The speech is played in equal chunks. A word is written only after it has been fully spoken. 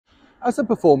As a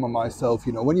performer myself,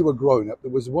 when you were growing up,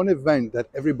 there was one event that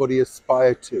everybody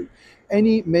aspired to.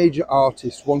 Any major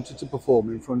artist wanted to perform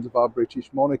in front of our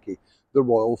British monarchy, the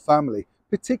royal family,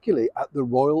 particularly at the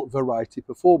Royal Variety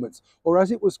Performance, or as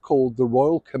it was called, the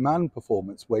Royal Command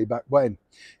Performance way back when.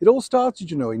 It all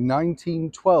started, in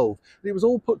 1912. And it was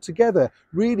all put together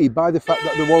really by the fact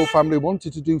that the royal family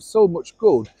wanted to do so much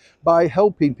good by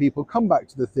helping people come back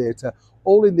to the theatre,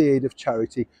 all in the aid of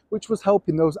charity, which was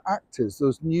helping those actors,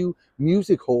 those new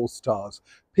music hall stars,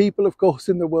 people, of course,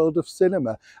 in the world of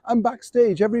cinema, and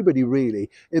backstage, everybody really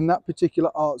in that particular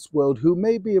arts world who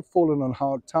maybe have fallen on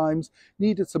hard times,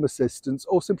 needed some assistance,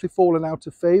 or simply fallen out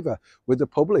of favour with the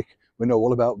public. We know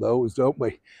all about those, don't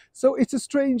we? So it's a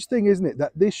strange thing, isn't it,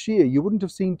 that this year you wouldn't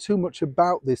have seen too much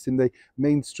about this in the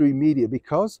mainstream media,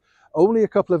 because only a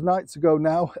couple of nights ago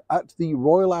now, at the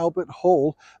Royal Albert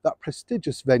Hall, that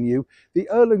prestigious venue, the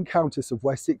Earl and Countess of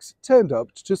Wessex turned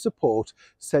up to support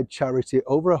said charity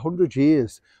over 100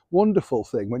 years. Wonderful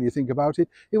thing when you think about it.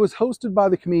 It was hosted by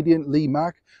the comedian Lee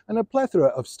Mack and a plethora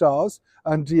of stars,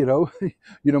 and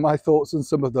my thoughts on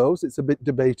some of those, it's a bit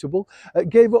debatable.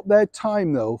 Gave up their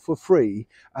time though for free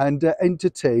and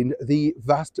entertained the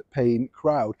vast paying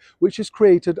crowd, which has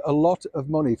created a lot of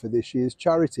money for this year's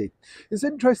charity. It's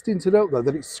interesting to note though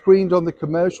that it's screened on the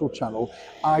commercial channel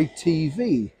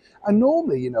ITV. And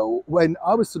normally, when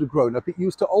I was sort of growing up, it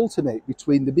used to alternate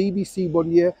between the BBC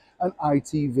one year and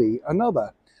ITV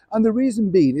another. And the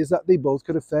reason being is that they both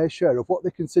got a fair share of what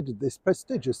they considered this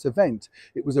prestigious event.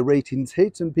 It was a ratings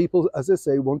hit and people, as I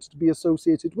say, wanted to be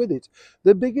associated with it.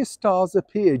 The biggest stars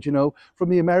appeared, from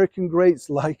the American greats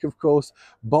like, of course,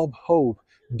 Bob Hope,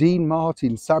 Dean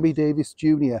Martin, Sammy Davis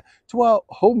Jr., to our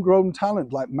homegrown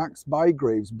talent like Max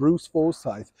Bygraves, Bruce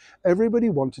Forsyth. Everybody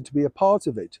wanted to be a part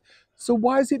of it. So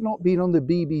why has it not been on the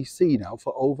BBC now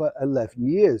for over 11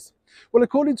 years? Well,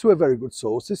 according to a very good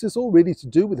source, this is all really to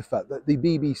do with the fact that the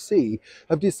BBC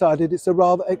have decided it's a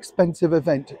rather expensive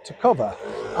event to cover.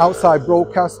 Outside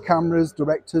broadcast, cameras,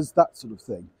 directors, that sort of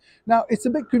thing. Now, it's a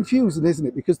bit confusing, isn't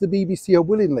it? Because the BBC are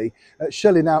willingly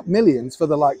shelling out millions for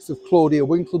the likes of Claudia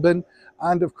Winkleman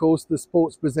and, of course, the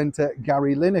sports presenter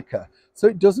Gary Lineker. So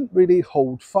it doesn't really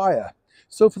hold fire.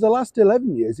 So for the last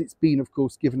 11 years, it's been, of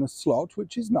course, given a slot,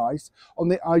 which is nice, on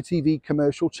the ITV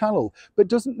commercial channel, but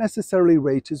doesn't necessarily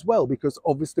rate as well, because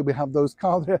obviously we have those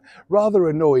rather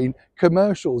annoying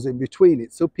commercials in between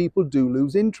it, so people do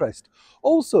lose interest.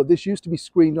 Also, this used to be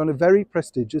screened on a very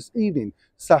prestigious evening,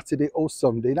 Saturday or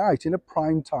Sunday night, in a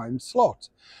prime time slot.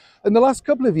 In the last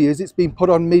couple of years, it's been put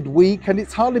on midweek, and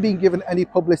it's hardly been given any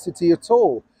publicity at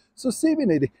all. So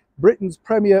seemingly, Britain's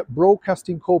premier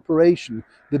broadcasting corporation,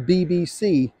 the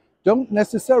BBC, don't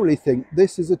necessarily think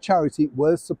this is a charity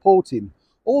worth supporting.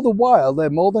 All the while, they're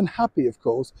more than happy, of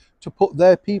course, to put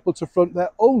their people to front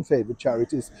their own favourite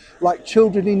charities, like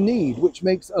Children in Need, which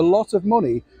makes a lot of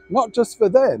money, not just for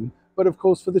them, but of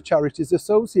course for the charities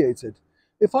associated.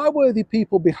 If I were the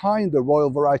people behind the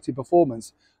Royal Variety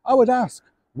Performance, I would ask,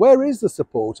 where is the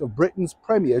support of Britain's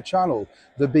premier channel,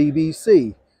 the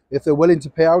BBC? If they're willing to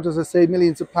pay out, as I say,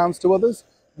 millions of pounds to others,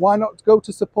 why not go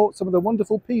to support some of the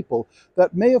wonderful people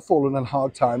that may have fallen on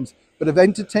hard times, but have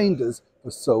entertained us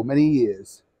for so many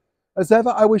years? As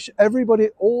ever, I wish everybody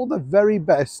all the very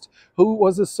best who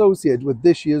was associated with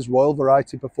this year's Royal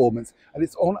Variety Performance, and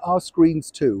it's on our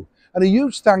screens too. And a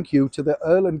huge thank you to the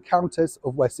Earl and Countess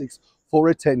of Wessex for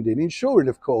attending, ensuring,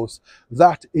 of course,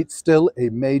 that it's still a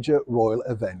major royal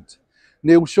event.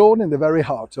 Neil Sean in the very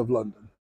heart of London.